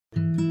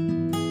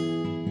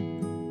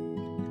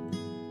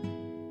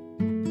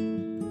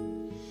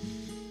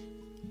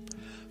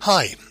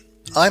Hi,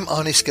 I'm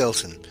Arnie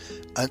Skelton,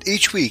 and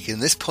each week in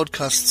this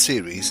podcast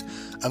series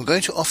I'm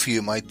going to offer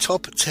you my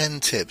top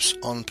 10 tips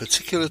on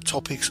particular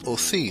topics or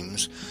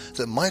themes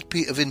that might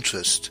be of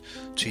interest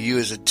to you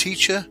as a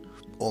teacher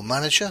or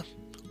manager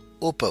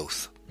or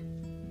both.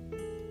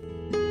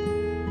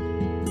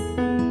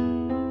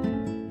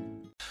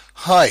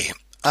 Hi,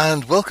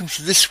 and welcome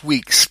to this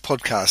week's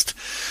podcast,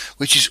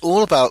 which is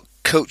all about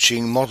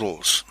coaching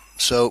models.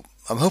 So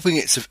I'm hoping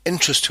it's of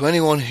interest to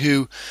anyone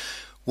who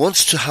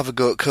wants to have a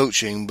go at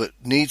coaching but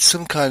needs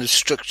some kind of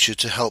structure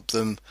to help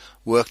them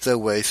work their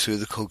way through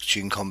the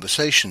coaching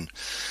conversation.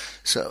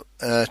 So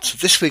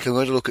this week I'm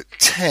going to look at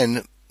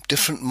 10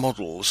 different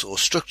models or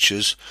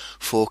structures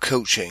for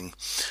coaching.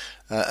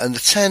 And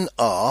the 10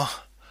 are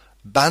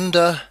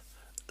Bandar,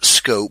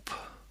 Scope,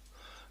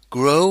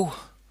 Grow,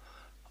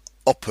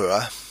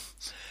 Opera,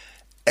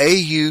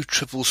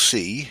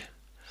 AUCCC,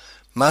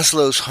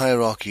 Maslow's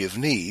Hierarchy of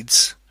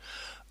Needs,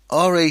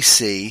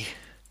 RAC,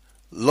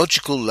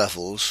 Logical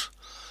Levels,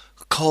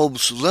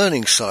 Kolb's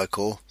Learning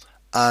Cycle,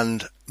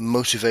 and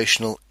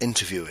Motivational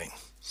Interviewing.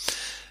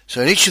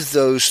 So in each of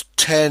those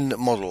 10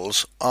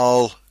 models,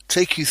 I'll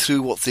take you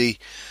through what the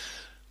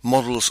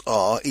models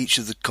are, each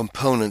of the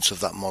components of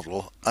that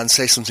model, and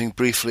say something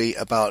briefly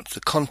about the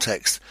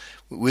context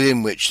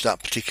within which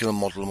that particular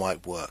model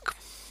might work.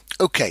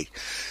 Okay,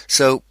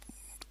 so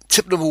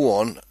tip number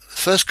 1, the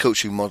first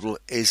coaching model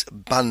is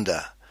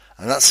Bandar,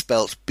 and that's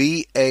spelt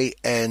B-A-N-D-A.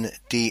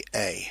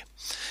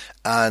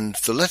 And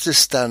the letters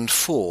stand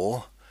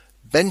for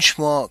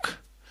benchmark,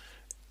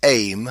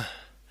 aim,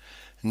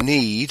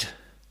 need,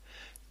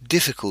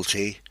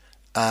 difficulty,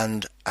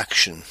 and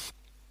action.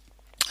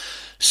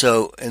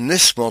 So in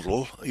this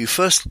model, you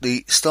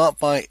firstly start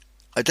by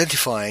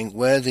identifying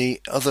where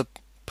the other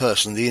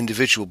person, the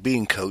individual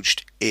being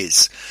coached,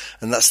 is,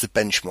 and that's the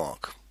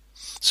benchmark.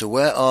 So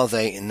where are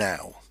they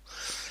now?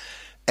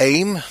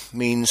 Aim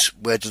means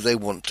where do they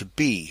want to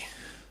be?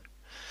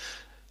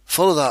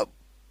 Follow that.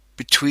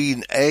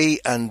 Between A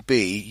and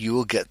B, you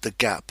will get the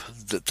gap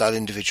that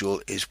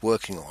individual is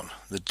working on.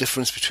 The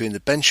difference between the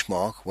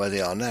benchmark, where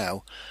they are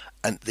now,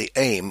 and the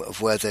aim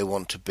of where they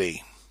want to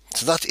be.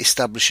 So that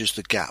establishes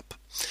the gap.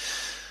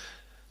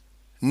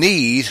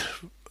 Need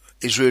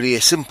is really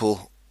a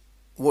simple,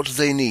 what do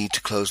they need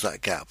to close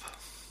that gap?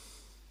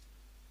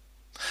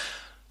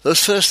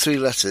 Those first 3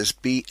 letters,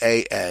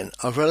 B-A-N,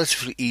 are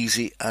relatively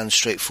easy and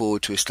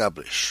straightforward to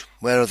establish.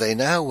 Where are they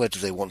now? Where do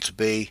they want to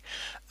be?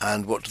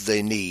 And what do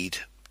they need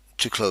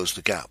to close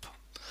the gap?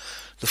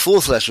 The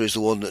 4th letter is the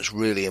one that's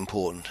really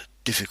important,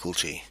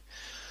 difficulty.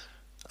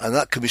 And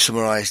that can be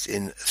summarized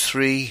in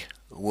 3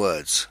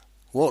 words.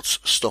 What's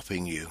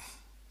stopping you?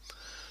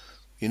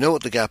 You know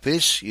what the gap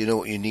is, you know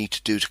what you need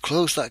to do to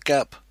close that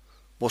gap.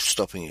 What's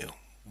stopping you?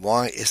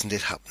 Why isn't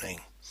it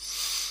happening?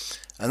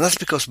 And that's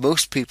because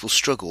most people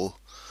struggle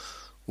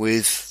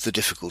with the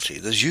difficulty.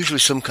 There's usually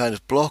some kind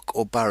of block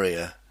or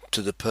barrier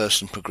to the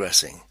person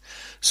progressing.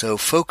 So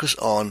focus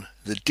on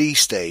the D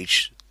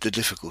stage, the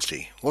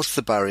difficulty. What's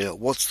the barrier?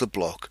 What's the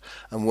block?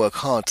 And work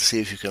hard to see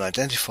if you can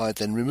identify,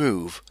 then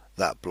remove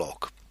that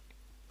block.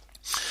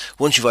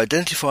 Once you've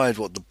identified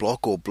what the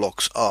block or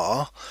blocks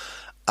are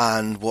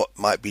and what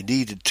might be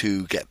needed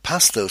to get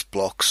past those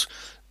blocks,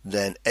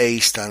 then A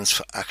stands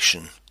for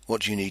action.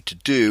 What do you need to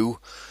do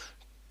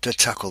to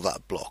tackle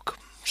that block?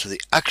 So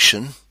the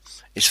action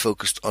is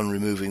focused on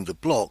removing the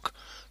block,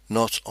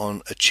 not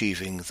on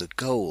achieving the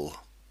goal.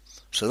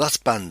 So that's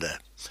Bandar.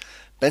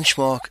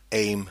 Benchmark,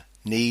 aim,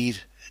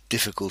 need,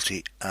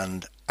 difficulty,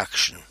 and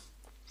action.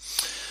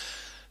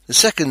 The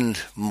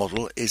second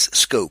model is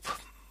Scope,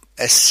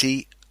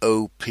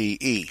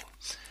 S-C-O-P-E,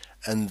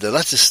 and the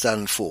letters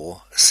stand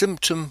for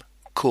symptom,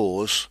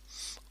 cause,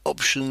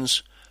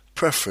 options,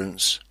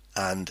 preference,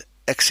 and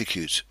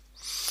execute.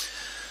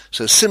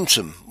 So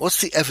symptom, what's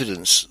the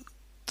evidence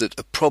that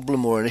a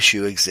problem or an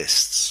issue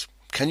exists?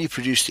 Can you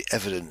produce the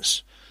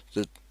evidence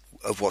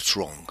of what's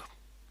wrong?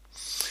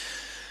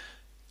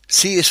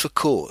 C is for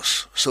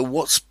cause. So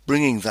what's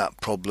bringing that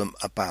problem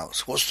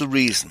about? What's the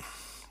reason?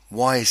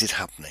 Why is it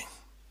happening?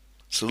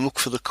 So look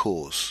for the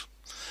cause.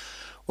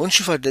 Once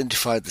you've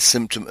identified the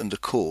symptom and the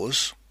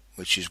cause,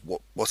 which is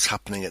what's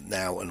happening at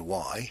now and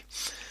why,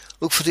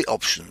 look for the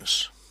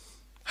options.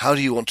 How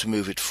do you want to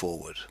move it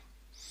forward?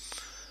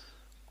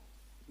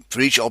 For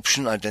each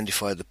option,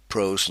 identify the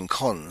pros and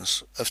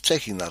cons of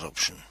taking that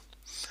option.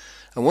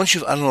 And once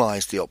you've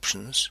analysed the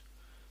options,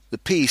 the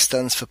P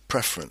stands for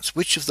preference.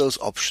 Which of those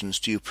options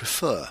do you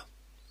prefer?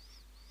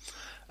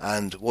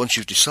 And once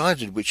you've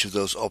decided which of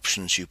those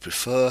options you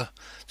prefer,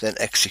 then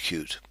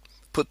execute.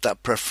 Put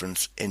that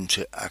preference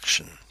into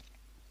action.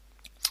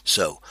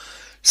 So,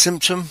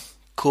 symptom,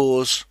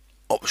 cause,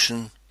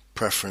 option,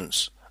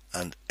 preference,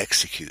 and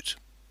execute.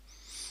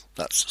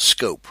 That's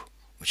Scope,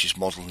 which is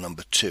model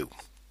number 2.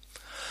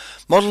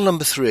 Model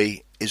number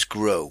 3 is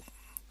Grow.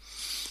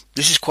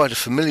 This is quite a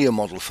familiar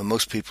model for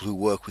most people who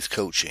work with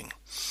coaching,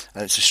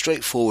 and it's a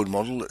straightforward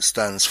model that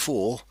stands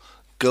for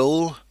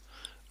goal,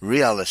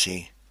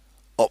 reality,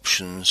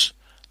 options,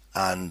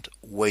 and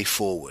way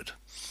forward.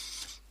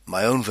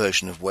 my own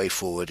version of way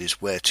forward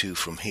is where to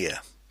from here.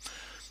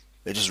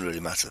 It doesn't really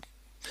matter.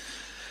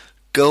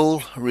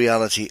 Goal,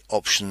 reality,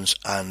 options,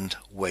 and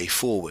way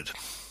forward.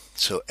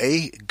 So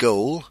a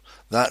goal,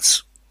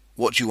 that's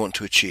what you want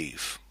to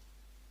achieve.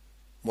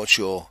 What's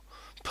your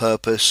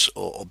purpose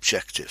or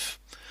objective?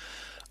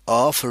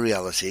 R for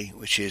reality,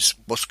 which is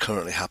what's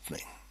currently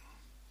happening.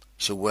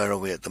 So where are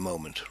we at the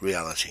moment?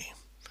 Reality.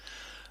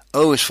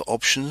 O is for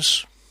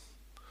options.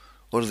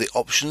 What are the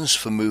options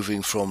for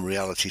moving from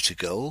reality to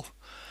goal?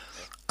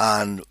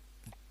 And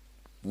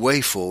way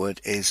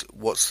forward is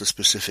what's the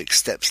specific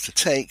steps to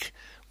take,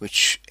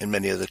 which in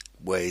many other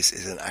ways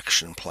is an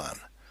action plan.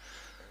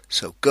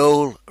 So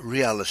goal,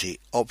 reality,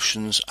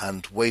 options,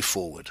 and way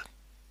forward.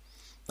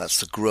 That's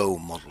the GROW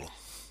model,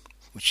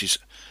 which is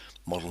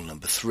model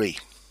number 3.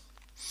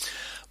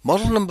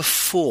 Model number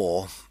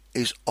 4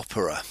 is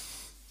OPERA.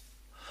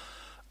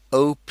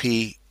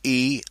 OPERA.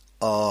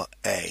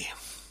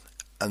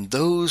 And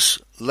those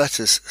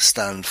letters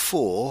stand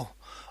for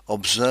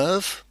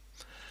observe,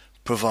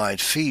 provide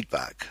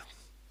feedback,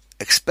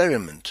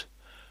 experiment,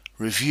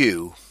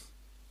 review,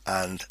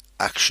 and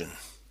action.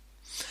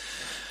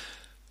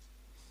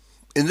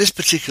 In this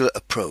particular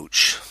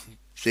approach,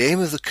 the aim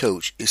of the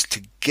coach is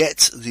to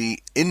get the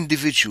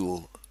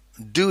individual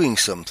doing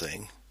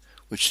something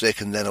which they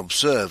can then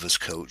observe as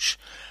coach,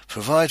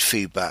 provide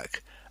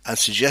feedback, and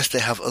suggest they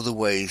have other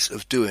ways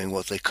of doing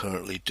what they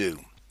currently do.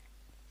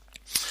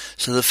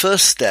 So the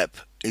first step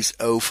is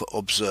O for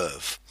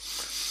observe.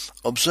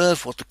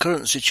 Observe what the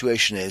current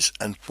situation is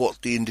and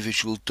what the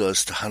individual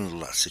does to handle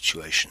that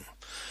situation.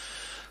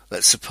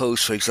 Let's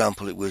suppose, for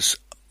example, it was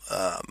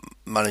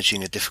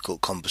managing a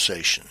difficult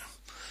conversation.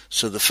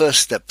 So the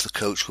first step for the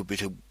coach would be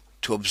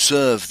to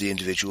observe the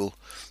individual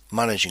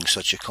managing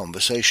such a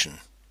conversation.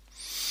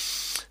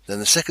 Then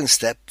the second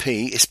step,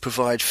 P, is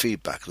provide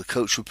feedback. The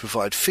coach would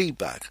provide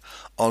feedback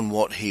on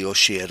what he or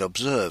she had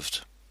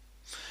observed.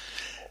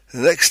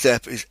 The next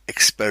step is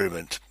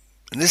experiment.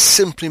 And this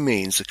simply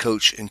means the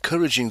coach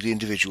encouraging the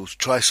individual to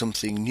try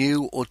something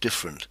new or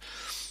different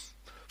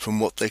from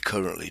what they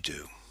currently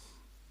do.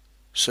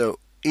 So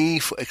E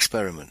for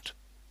experiment.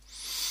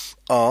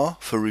 R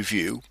for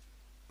review.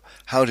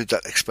 How did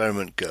that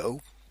experiment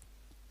go?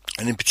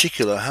 And in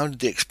particular, how did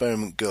the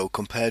experiment go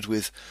compared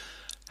with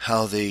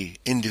how the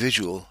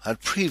individual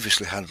had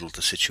previously handled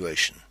the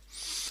situation?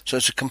 So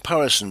it's a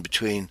comparison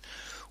between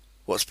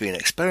what's being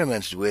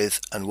experimented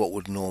with and what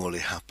would normally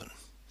happen.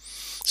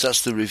 So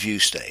that's the review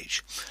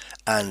stage.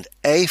 And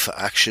A for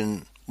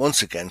action,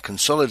 once again,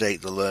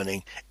 consolidate the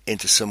learning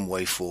into some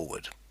way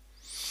forward.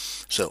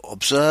 So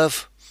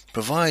observe,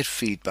 provide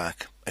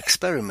feedback,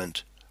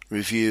 experiment,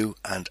 review,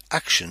 and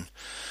action.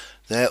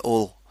 They're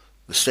all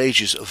the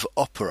stages of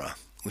OPERA,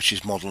 which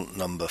is model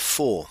number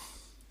 4.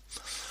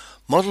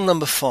 Model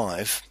number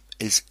 5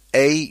 is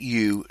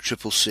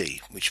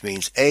AUCCC, which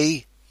means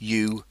AUCCC.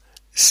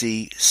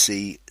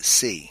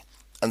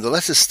 And the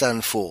letters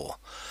stand for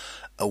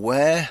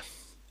aware,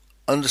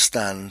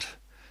 understand,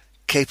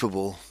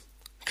 capable,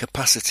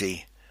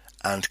 capacity,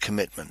 and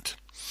commitment.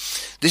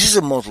 This is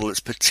a model that's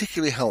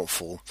particularly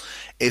helpful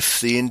if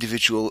the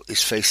individual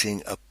is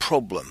facing a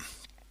problem.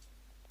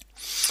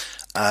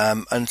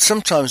 And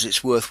sometimes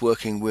it's worth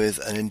working with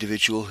an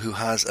individual who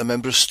has a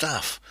member of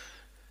staff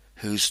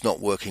who's not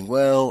working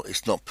well,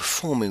 is not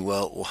performing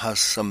well, or has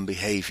some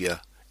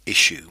behaviour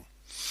issue.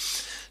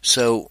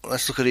 So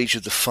let's look at each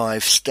of the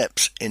 5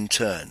 steps in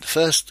turn.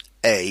 First,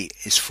 A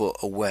is for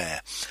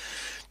aware.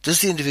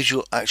 Does the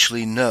individual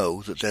actually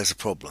know that there's a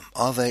problem?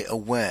 Are they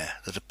aware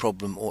that a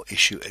problem or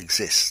issue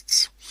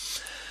exists?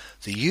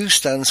 The U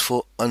stands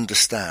for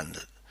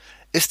understand.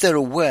 If they're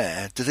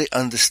aware, do they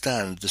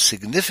understand the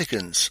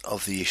significance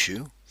of the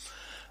issue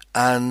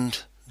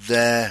and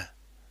their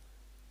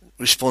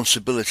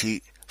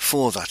responsibility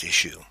for that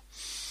issue?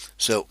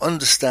 So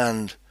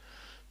understand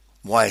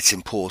why it's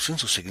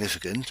important or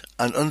significant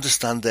and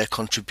understand their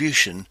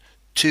contribution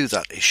to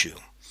that issue.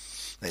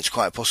 And it's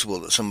quite possible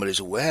that somebody's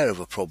aware of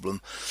a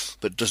problem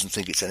but doesn't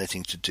think it's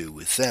anything to do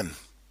with them.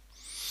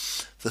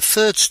 The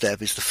third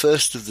step is the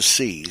first of the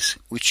C's,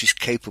 which is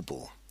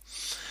capable.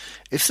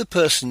 If the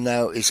person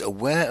now is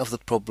aware of the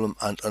problem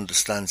and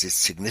understands its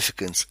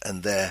significance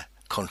and their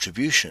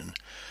contribution,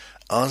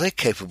 are they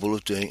capable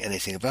of doing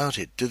anything about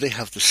it? Do they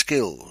have the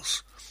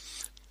skills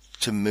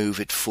to move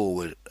it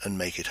forward and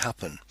make it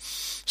happen?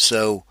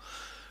 So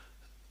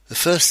the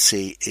first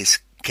C is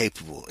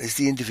capable. Is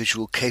the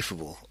individual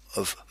capable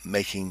of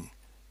making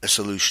a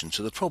solution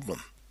to the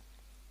problem?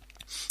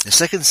 The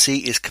second C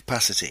is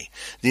capacity.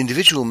 The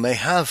individual may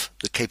have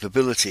the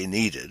capability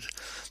needed,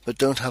 but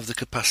don't have the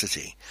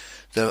capacity.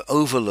 They're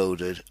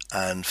overloaded,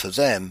 and for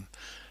them,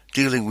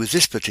 dealing with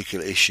this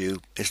particular issue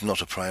is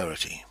not a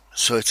priority.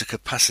 So it's a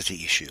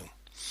capacity issue.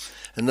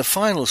 And the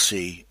final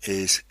C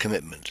is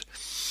commitment.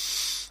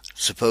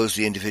 Suppose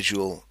the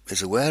individual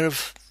is aware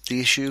of the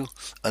issue,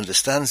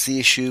 understands the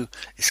issue,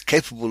 is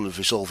capable of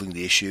resolving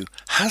the issue,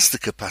 has the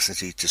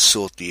capacity to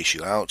sort the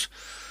issue out,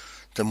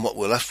 then what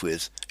we're left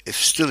with, if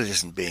still it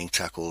isn't being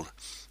tackled,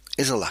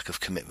 is a lack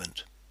of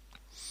commitment.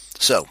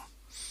 So,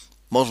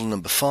 Model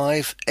number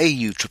 5,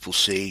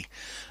 AUCCC,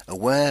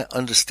 aware,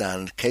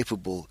 understand,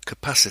 capable,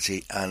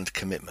 capacity and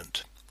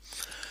commitment.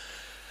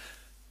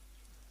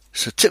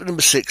 So tip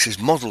number 6 is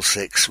Model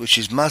 6, which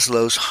is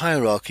Maslow's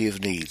hierarchy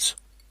of needs.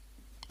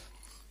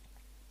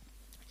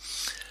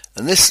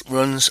 And this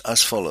runs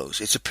as follows.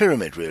 It's a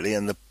pyramid really,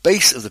 and the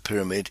base of the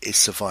pyramid is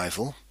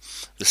survival.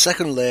 The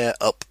second layer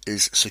up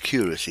is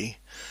security.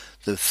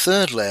 The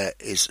third layer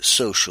is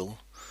social.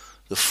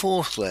 The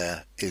fourth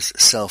layer is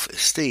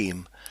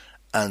self-esteem.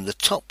 And the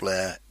top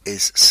layer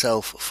is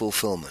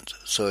self-fulfillment.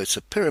 So it's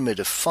a pyramid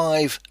of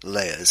 5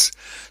 layers: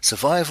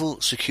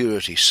 survival,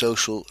 security,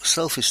 social,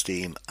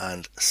 self-esteem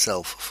and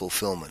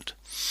self-fulfillment.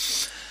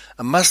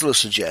 And Maslow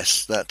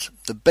suggests that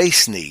the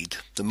base need,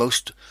 the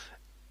most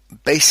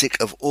basic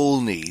of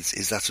all needs,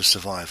 is that of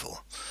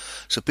survival.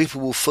 So people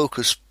will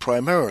focus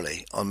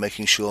primarily on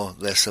making sure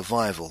their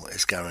survival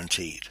is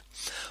guaranteed.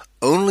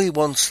 Only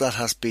once that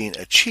has been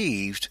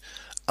achieved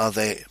are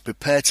they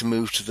prepared to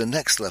move to the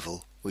next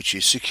level, which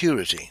is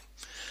security,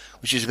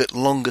 which is a bit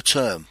longer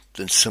term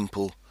than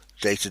simple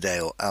day-to-day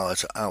or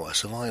hour-to-hour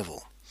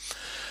survival.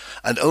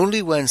 And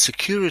only when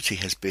security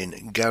has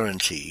been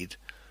guaranteed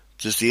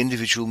does the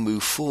individual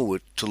move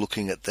forward to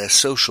looking at their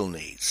social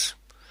needs,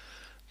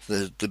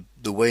 the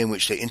way in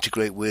which they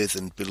integrate with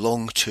and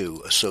belong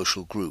to a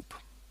social group.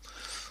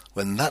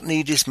 When that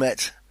need is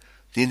met,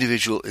 the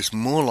individual is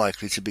more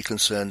likely to be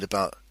concerned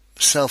about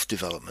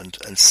self-development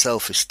and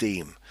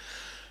self-esteem,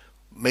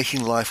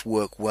 making life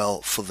work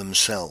well for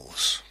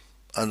themselves.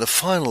 And the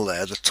final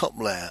layer, the top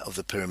layer of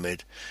the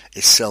pyramid,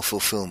 is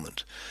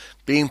self-fulfillment,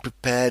 being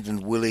prepared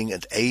and willing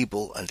and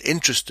able and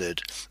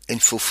interested in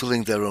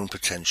fulfilling their own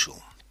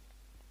potential.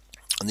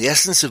 And the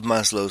essence of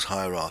Maslow's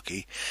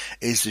hierarchy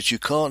is that you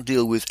can't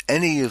deal with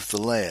any of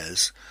the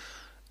layers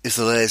if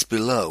the layers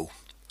below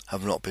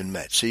have not been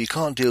met. So you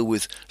can't deal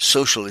with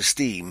social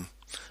esteem,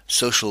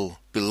 social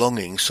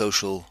belonging,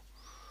 social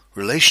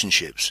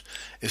relationships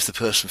if the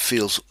person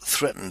feels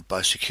threatened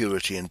by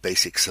security and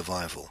basic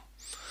survival.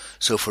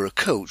 So for a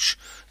coach,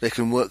 they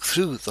can work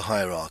through the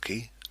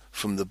hierarchy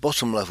from the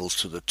bottom levels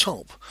to the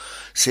top,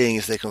 seeing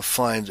if they can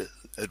find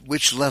at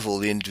which level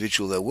the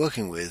individual they're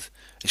working with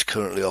is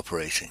currently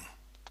operating.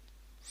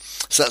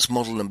 So that's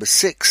model number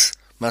 6,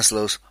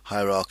 Maslow's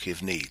hierarchy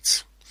of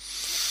needs.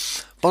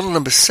 Model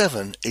number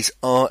 7 is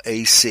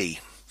RAC.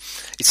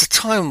 It's a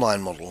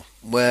timeline model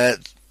where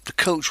the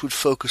coach would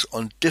focus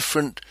on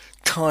different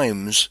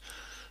times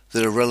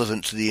that are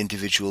relevant to the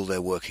individual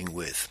they're working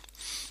with,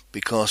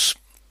 because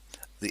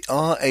the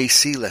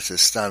RAC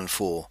letters stand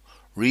for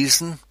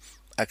reason,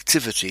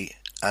 activity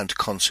and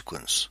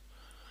consequence.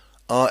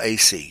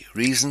 RAC,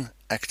 reason,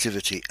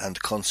 activity and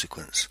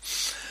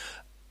consequence.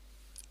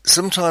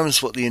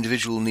 Sometimes what the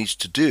individual needs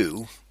to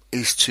do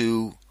is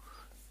to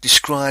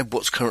describe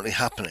what's currently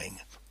happening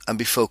and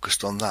be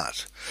focused on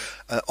that.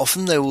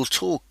 Often they will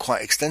talk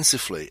quite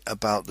extensively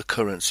about the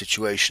current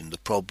situation, the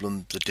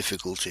problem, the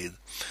difficulty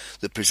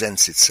that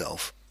presents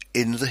itself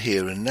in the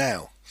here and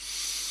now.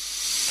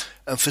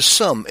 And for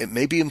some, it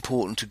may be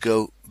important to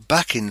go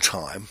back in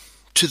time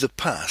to the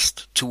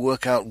past to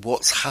work out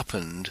what's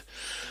happened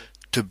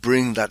to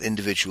bring that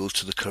individual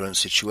to the current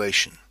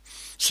situation.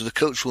 So the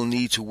coach will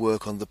need to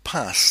work on the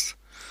past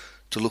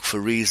to look for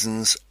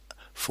reasons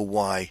for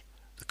why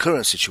the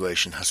current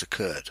situation has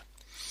occurred.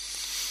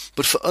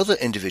 But for other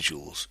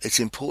individuals, it's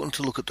important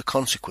to look at the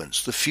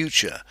consequence, the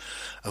future,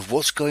 of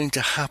what's going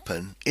to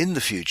happen in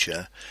the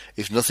future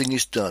if nothing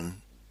is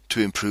done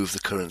to improve the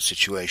current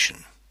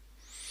situation.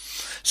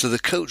 So the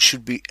coach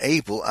should be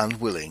able and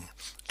willing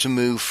to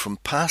move from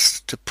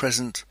past to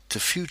present to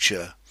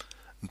future,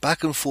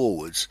 back and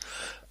forwards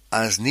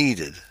as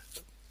needed,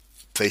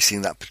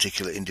 facing that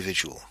particular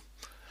individual.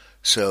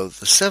 So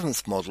the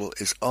 7th model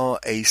is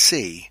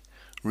RAC,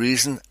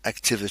 reason,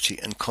 activity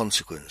and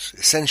consequence,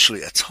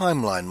 essentially a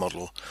timeline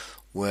model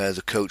where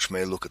the coach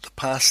may look at the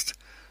past,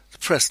 the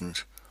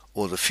present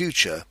or the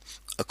future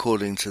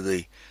according to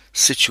the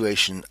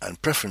situation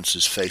and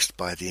preferences faced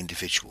by the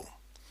individual.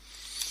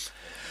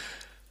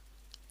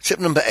 Tip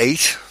number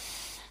 8,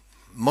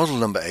 model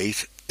number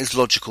 8, is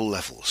logical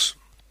levels.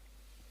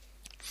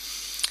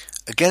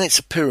 Again, it's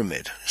a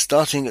pyramid,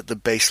 starting at the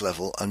base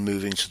level and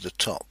moving to the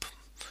top.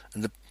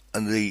 And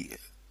the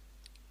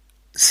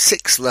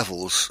 6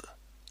 levels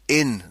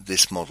in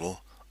this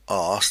model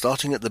are,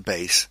 starting at the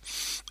base,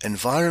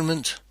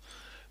 environment,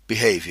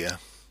 behavior,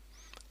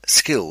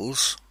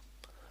 skills,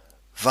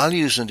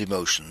 values and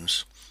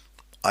emotions,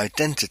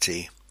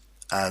 identity,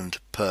 and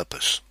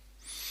purpose.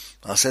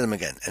 I'll say them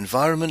again.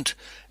 Environment,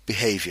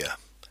 behavior,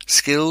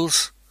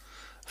 skills,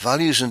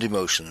 values and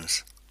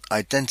emotions,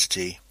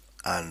 identity,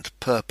 and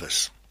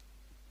purpose.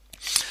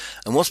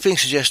 And what's being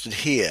suggested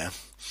here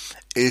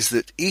is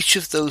that each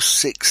of those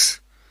 6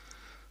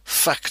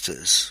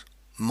 factors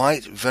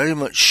might very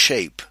much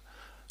shape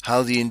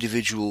how the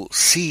individual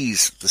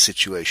sees the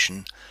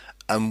situation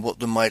and what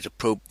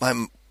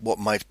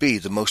might be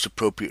the most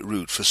appropriate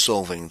route for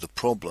solving the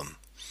problem.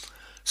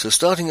 So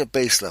starting at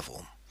base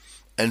level,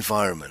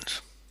 environment.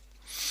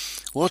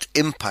 What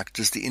impact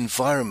does the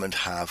environment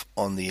have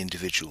on the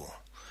individual?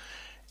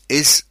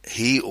 Is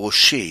he or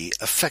she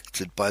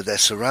affected by their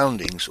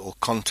surroundings or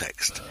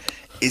context?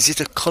 Is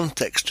it a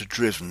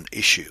context-driven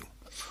issue?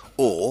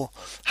 Or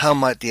how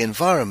might the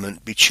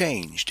environment be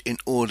changed in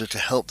order to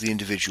help the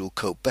individual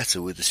cope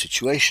better with the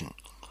situation?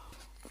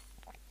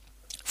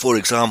 For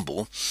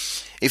example,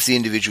 if the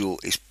individual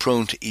is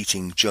prone to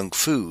eating junk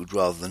food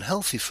rather than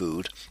healthy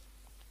food,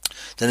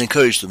 then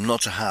encourage them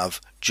not to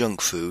have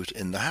junk food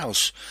in the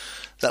house.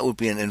 That would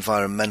be an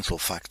environmental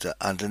factor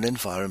and an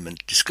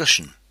environment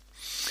discussion.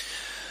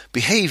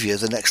 Behaviour,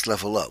 the next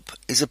level up,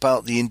 is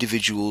about the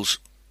individual's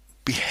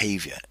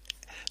behaviour.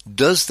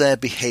 Does their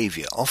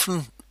behaviour,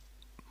 often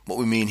what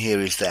we mean here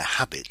is their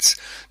habits,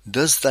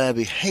 does their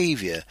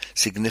behaviour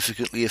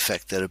significantly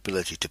affect their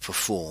ability to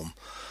perform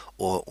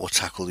or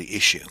tackle the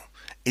issue?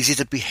 Is it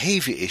a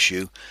behaviour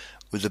issue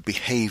with a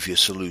behaviour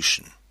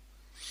solution?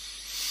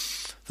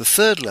 The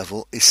third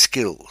level is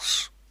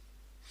skills.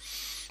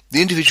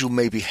 The individual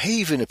may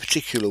behave in a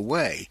particular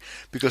way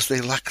because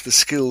they lack the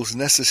skills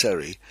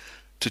necessary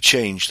to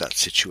change that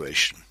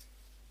situation.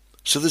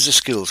 So there's a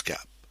skills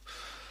gap.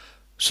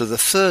 So the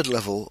third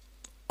level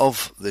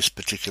of this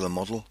particular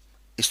model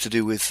is to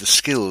do with the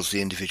skills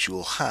the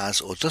individual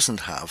has or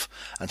doesn't have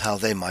and how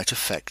they might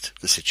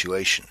affect the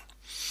situation.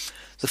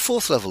 The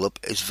fourth level up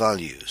is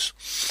values.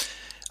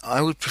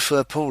 I would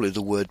prefer probably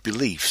the word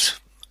beliefs.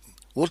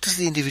 What does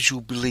the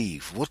individual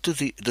believe? What does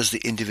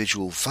the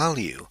individual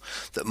value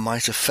that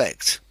might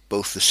affect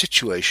both the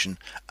situation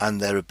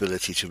and their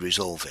ability to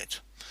resolve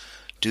it?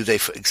 Do they,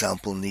 for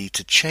example, need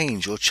to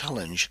change or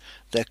challenge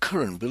their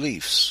current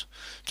beliefs?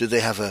 Do they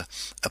have a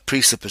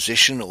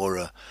presupposition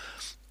or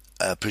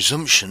a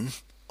presumption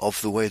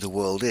of the way the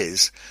world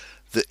is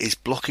that is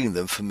blocking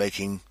them from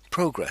making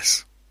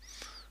progress?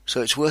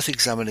 So it's worth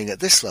examining at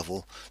this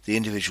level the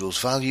individual's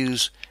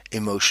values,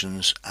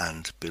 emotions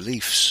and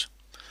beliefs.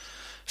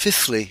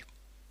 Fifthly,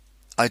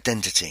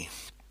 identity.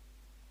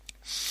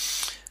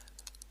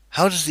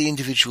 How does the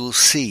individual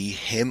see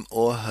him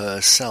or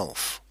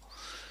herself?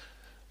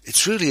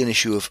 It's really an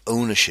issue of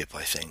ownership,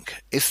 I think.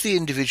 If the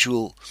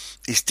individual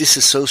is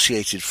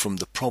disassociated from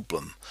the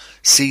problem,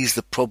 sees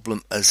the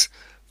problem as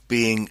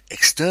being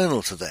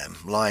external to them,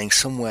 lying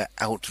somewhere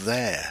out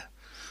there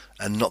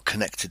and not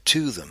connected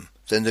to them,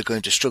 then they're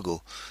going to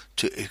struggle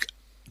to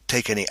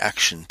take any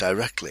action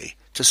directly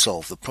to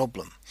solve the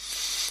problem.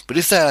 But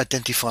if they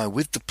identify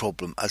with the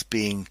problem as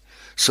being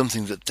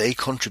something that they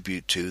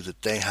contribute to,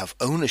 that they have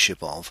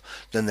ownership of,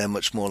 then they're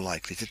much more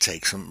likely to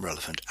take some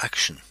relevant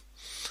action.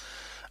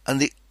 And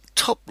the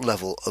top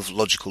level of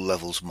logical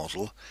levels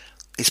model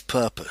is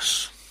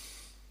purpose.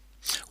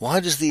 Why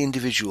does the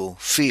individual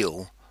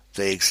feel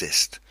they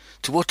exist?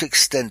 To what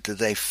extent do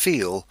they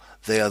feel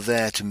they are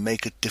there to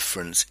make a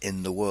difference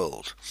in the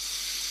world?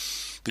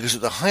 Because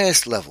at the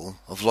highest level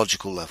of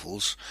logical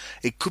levels,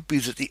 it could be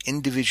that the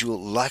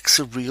individual lacks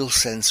a real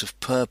sense of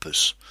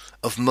purpose,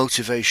 of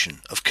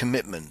motivation, of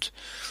commitment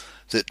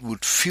that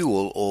would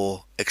fuel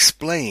or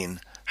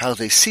explain how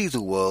they see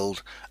the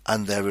world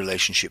and their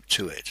relationship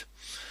to it.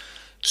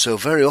 So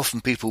very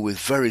often people with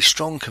very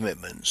strong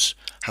commitments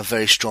have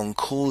very strong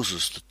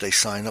causes that they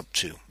sign up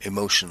to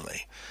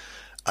emotionally,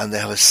 and they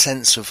have a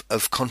sense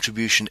of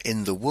contribution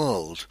in the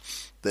world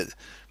that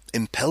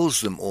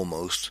impels them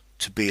almost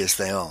to be as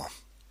they are.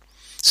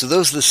 So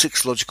those are the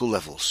 6 logical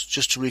levels.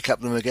 Just to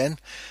recap them again: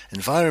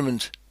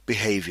 environment,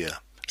 behaviour,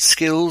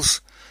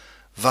 skills,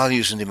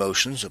 values and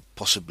emotions, or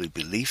possibly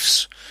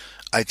beliefs,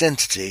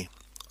 identity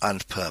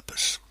and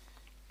purpose.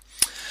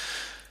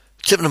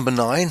 Tip number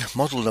 9,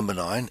 model number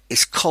 9,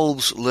 is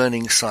Kolb's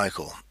learning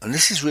cycle. And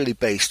this is really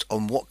based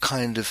on what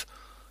kind of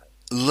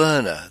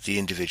learner the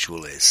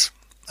individual is.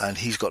 And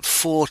he's got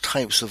 4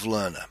 types of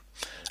learner: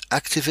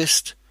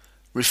 activist,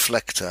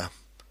 reflector,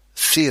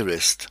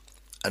 theorist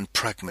and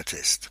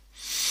pragmatist.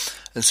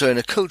 And so in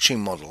a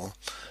coaching model,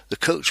 the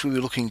coach will be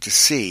looking to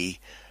see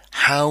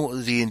how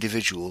the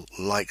individual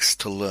likes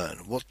to learn,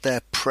 what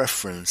their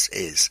preference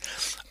is.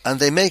 And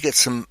they may get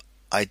some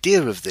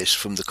idea of this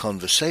from the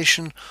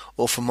conversation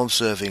or from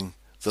observing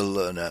the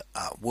learner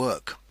at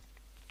work.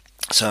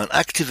 So an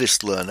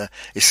activist learner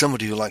is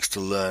somebody who likes to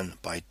learn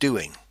by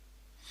doing.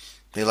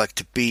 They like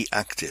to be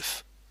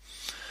active.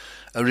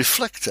 A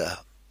reflector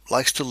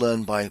likes to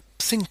learn by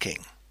thinking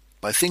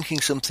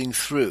something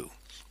through,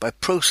 by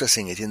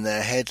processing it in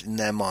their head, in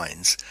their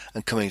minds,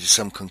 and coming to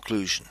some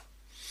conclusion.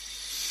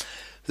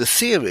 The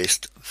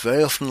theorist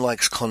very often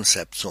likes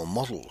concepts or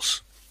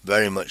models,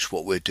 very much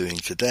what we're doing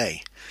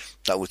today.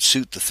 That would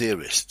suit the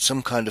theorist,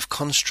 some kind of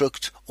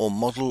construct or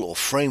model or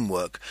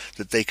framework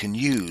that they can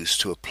use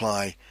to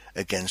apply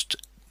against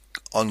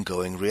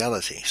ongoing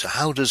reality. So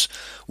how does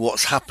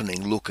what's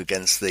happening look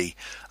against the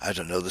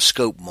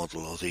scope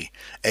model or the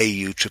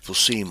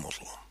AUCCC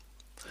model?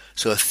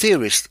 So a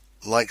theorist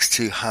likes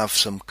to have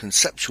some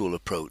conceptual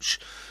approach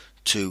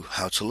to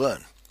how to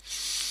learn.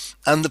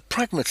 And the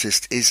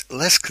pragmatist is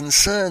less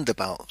concerned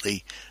about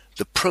the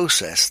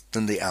process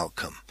than the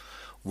outcome.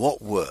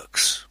 What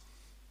works?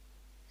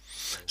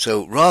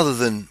 So rather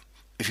than,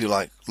 if you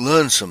like,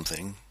 learn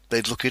something,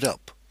 they'd look it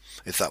up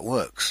if that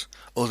works,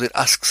 or they'd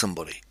ask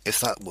somebody if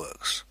that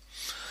works.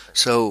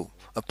 So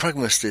a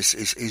pragmatist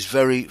is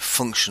very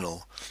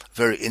functional,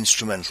 very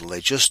instrumental.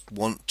 They just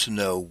want to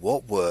know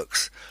what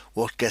works,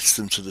 what gets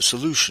them to the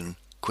solution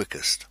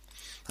quickest.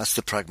 That's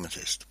the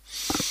pragmatist.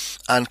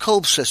 And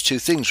Kolb says two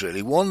things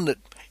really. One, that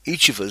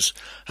each of us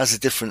has a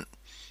different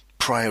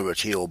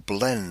priority or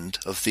blend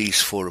of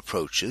these four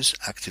approaches: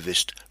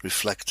 activist,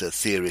 reflector,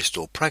 theorist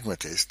or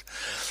pragmatist,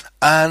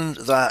 and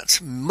that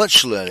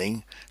much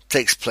learning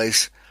takes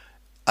place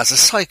as a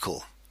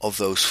cycle of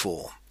those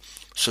four.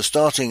 So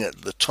starting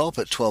at the top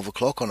at 12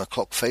 o'clock on a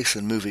clock face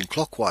and moving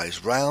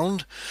clockwise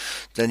round,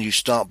 then you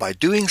start by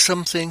doing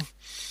something,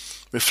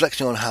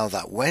 reflecting on how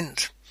that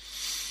went,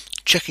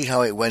 checking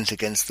how it went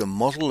against the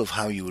model of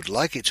how you would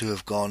like it to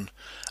have gone,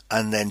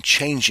 and then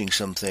changing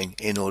something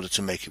in order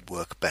to make it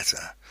work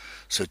better.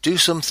 So do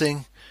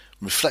something,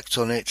 reflect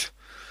on it,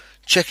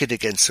 check it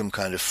against some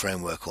kind of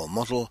framework or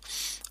model,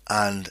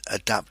 and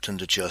adapt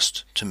and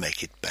adjust to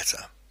make it better.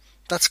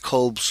 That's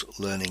Kolb's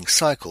learning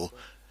cycle.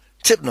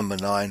 Tip number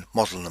 9,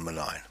 model number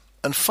 9.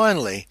 And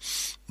finally,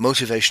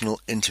 motivational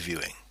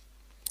interviewing.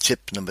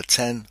 Tip number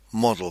 10,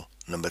 model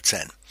number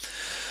 10.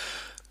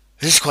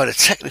 This is quite a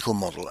technical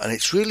model, and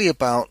it's really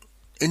about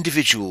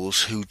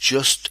individuals who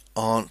just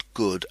aren't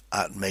good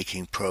at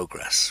making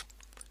progress,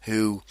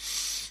 who,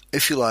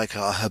 if you like,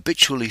 are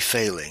habitually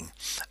failing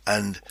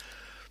and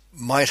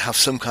might have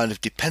some kind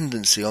of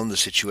dependency on the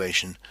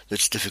situation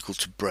that's difficult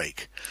to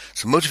break.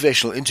 So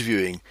motivational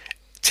interviewing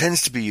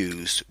tends to be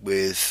used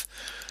with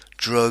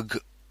drug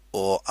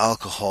or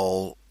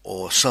alcohol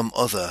or some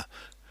other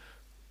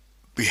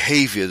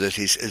behavior that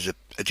is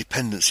a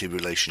dependency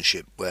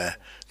relationship where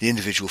the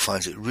individual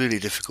finds it really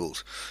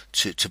difficult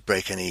to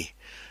break any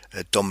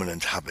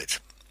dominant habit.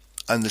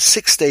 And the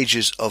 6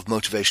 stages of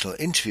motivational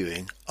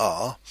interviewing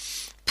are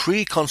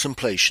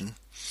pre-contemplation,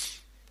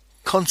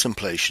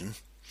 contemplation,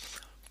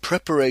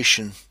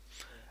 preparation,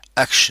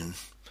 action,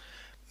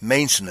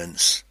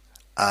 maintenance,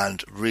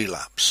 and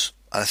relapse.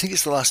 And I think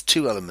it's the last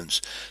 2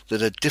 elements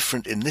that are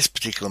different in this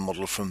particular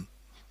model from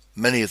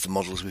many of the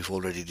models we've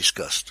already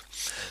discussed.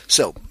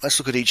 So let's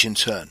look at each in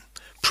turn.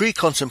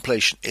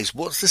 Pre-contemplation is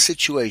what's the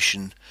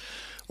situation,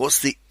 what's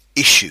the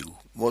issue,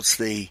 what's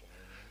the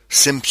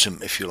symptom,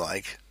 if you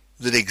like,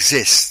 that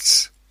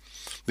exists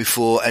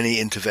before any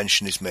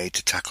intervention is made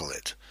to tackle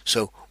it.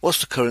 So what's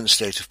the current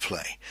state of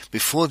play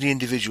before the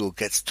individual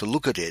gets to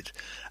look at it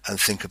and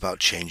think about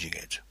changing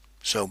it?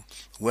 So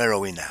where are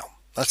we now?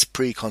 That's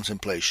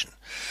pre-contemplation.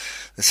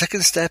 The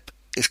second step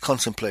is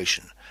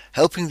contemplation,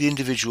 helping the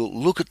individual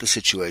look at the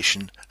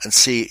situation and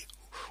see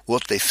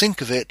what they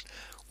think of it,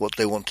 what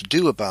they want to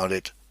do about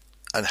it,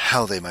 and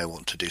how they may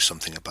want to do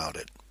something about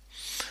it.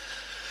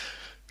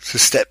 So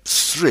step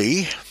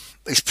 3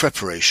 is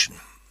preparation.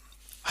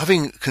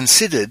 Having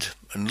considered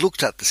and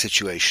looked at the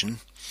situation,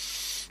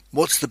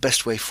 what's the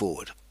best way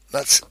forward?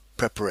 That's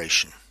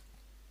preparation.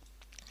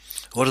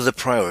 What are the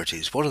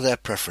priorities? What are their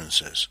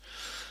preferences?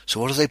 So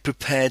what are they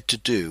prepared to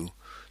do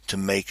to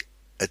make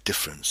a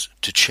difference,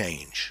 to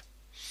change?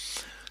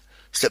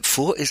 Step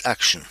 4 is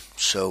action.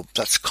 So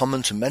that's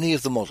common to many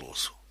of the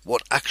models.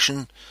 What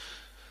action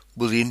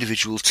will the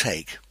individual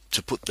take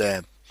to put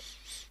their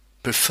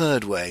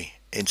preferred way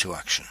into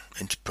action,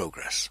 into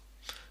progress?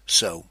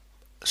 So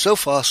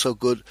far so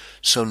good,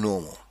 so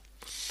normal.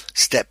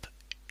 Step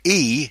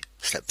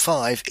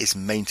 5 is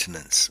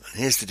maintenance.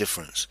 And here's the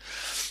difference.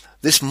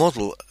 This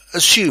model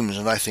assumes,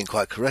 and I think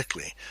quite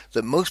correctly,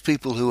 that most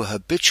people who are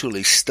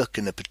habitually stuck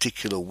in a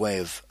particular way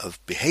of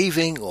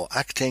behaving or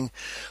acting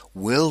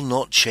will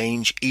not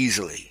change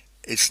easily.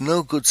 It's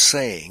no good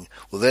saying,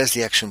 well, there's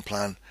the action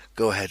plan,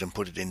 go ahead and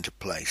put it into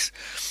place.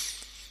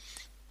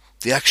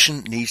 The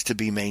action needs to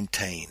be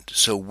maintained.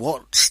 So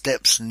what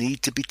steps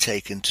need to be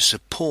taken to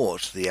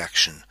support the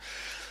action,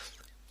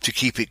 to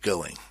keep it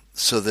going?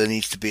 So there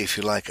needs to be, if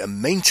you like, a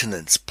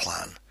maintenance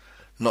plan,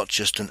 not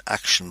just an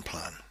action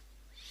plan.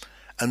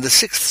 And the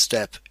 6th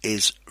step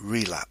is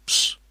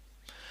relapse.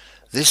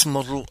 This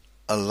model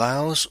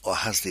allows or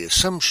has the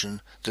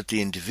assumption that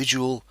the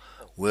individual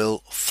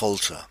will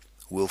falter,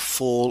 will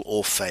fall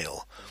or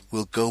fail,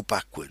 will go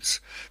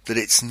backwards, that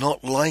it's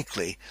not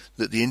likely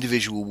that the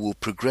individual will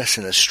progress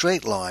in a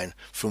straight line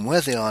from where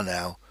they are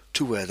now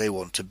to where they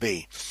want to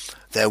be.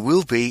 There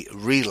will be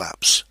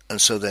relapse, and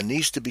so there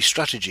needs to be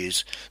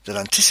strategies that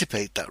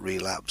anticipate that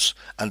relapse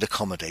and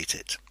accommodate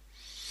it.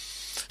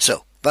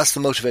 So that's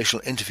the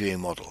motivational interviewing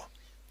model.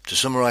 To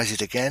summarize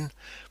it again: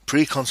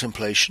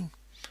 pre-contemplation,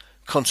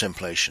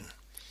 contemplation,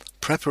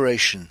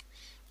 preparation,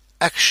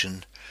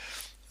 action,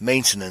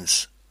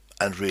 maintenance,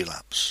 and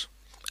relapse.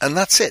 And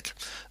that's it.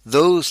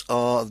 Those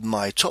are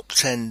my top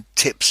 10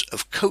 tips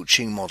of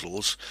coaching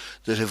models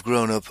that have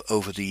grown up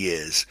over the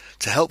years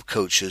to help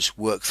coaches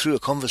work through a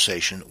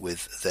conversation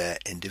with their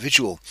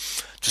individual.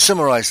 To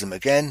summarize them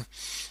again: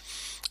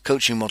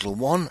 coaching model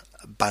 1,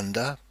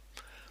 Banda;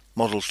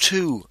 model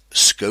 2,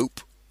 Scope;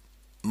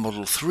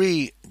 model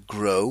 3,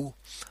 Grow;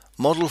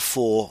 model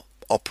 4,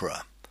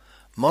 Opera;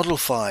 model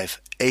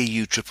 5,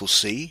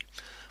 AUCCC;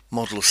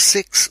 model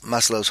 6,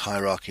 Maslow's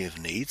Hierarchy of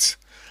Needs;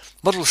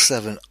 model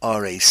 7,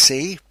 RAC,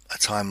 a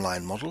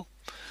timeline model;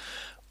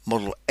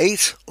 Model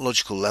 8,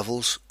 Logical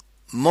Levels,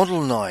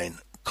 Model 9,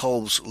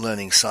 Kolb's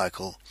Learning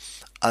Cycle,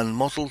 and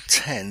Model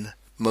 10,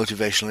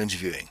 Motivational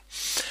Interviewing.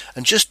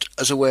 And just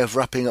as a way of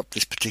wrapping up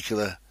this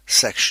particular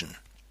section,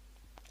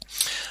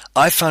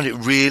 I found it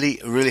really,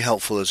 really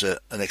helpful as an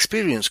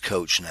experienced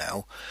coach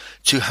now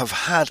to have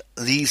had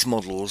these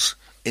models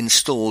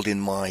installed in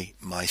my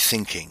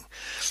thinking.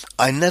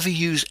 I never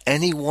use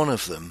any one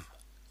of them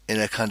in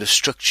a kind of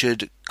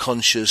structured,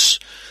 conscious,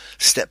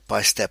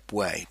 step-by-step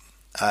way.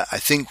 I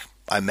think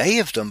I may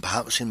have done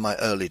perhaps in my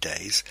early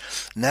days.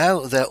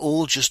 Now they're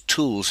all just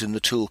tools in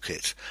the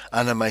toolkit,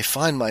 and I may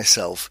find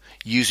myself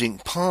using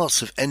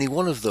parts of any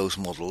one of those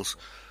models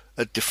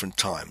at different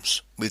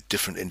times with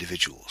different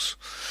individuals.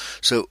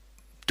 So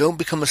don't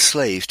become a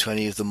slave to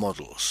any of the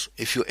models.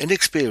 If you're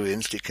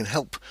inexperienced, it can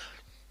help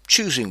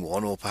choosing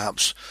one or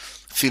perhaps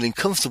feeling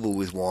comfortable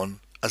with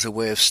one as a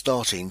way of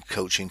starting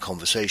coaching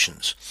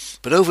conversations.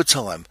 But over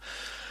time,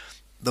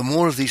 the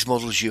more of these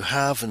models you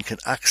have and can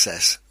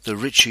access, the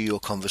richer your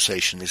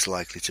conversation is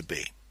likely to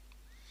be.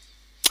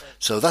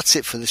 So that's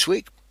it for this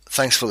week.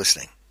 Thanks for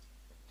listening.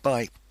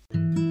 Bye.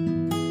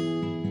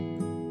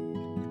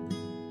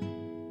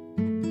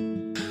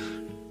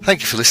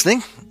 Thank you for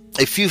listening.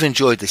 If you've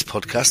enjoyed this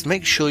podcast,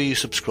 make sure you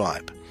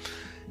subscribe.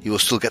 You will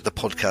still get the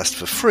podcast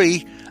for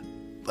free,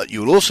 but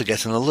you will also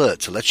get an alert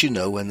to let you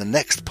know when the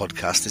next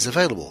podcast is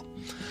available.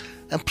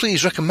 And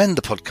please recommend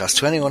the podcast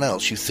to anyone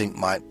else you think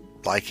might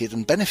like it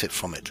and benefit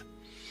from it.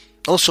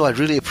 Also, I'd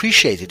really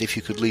appreciate it if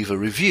you could leave a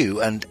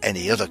review and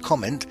any other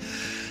comment,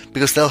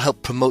 because they'll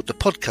help promote the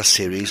podcast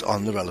series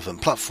on the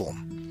relevant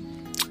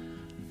platform.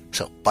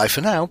 So, bye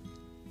for now.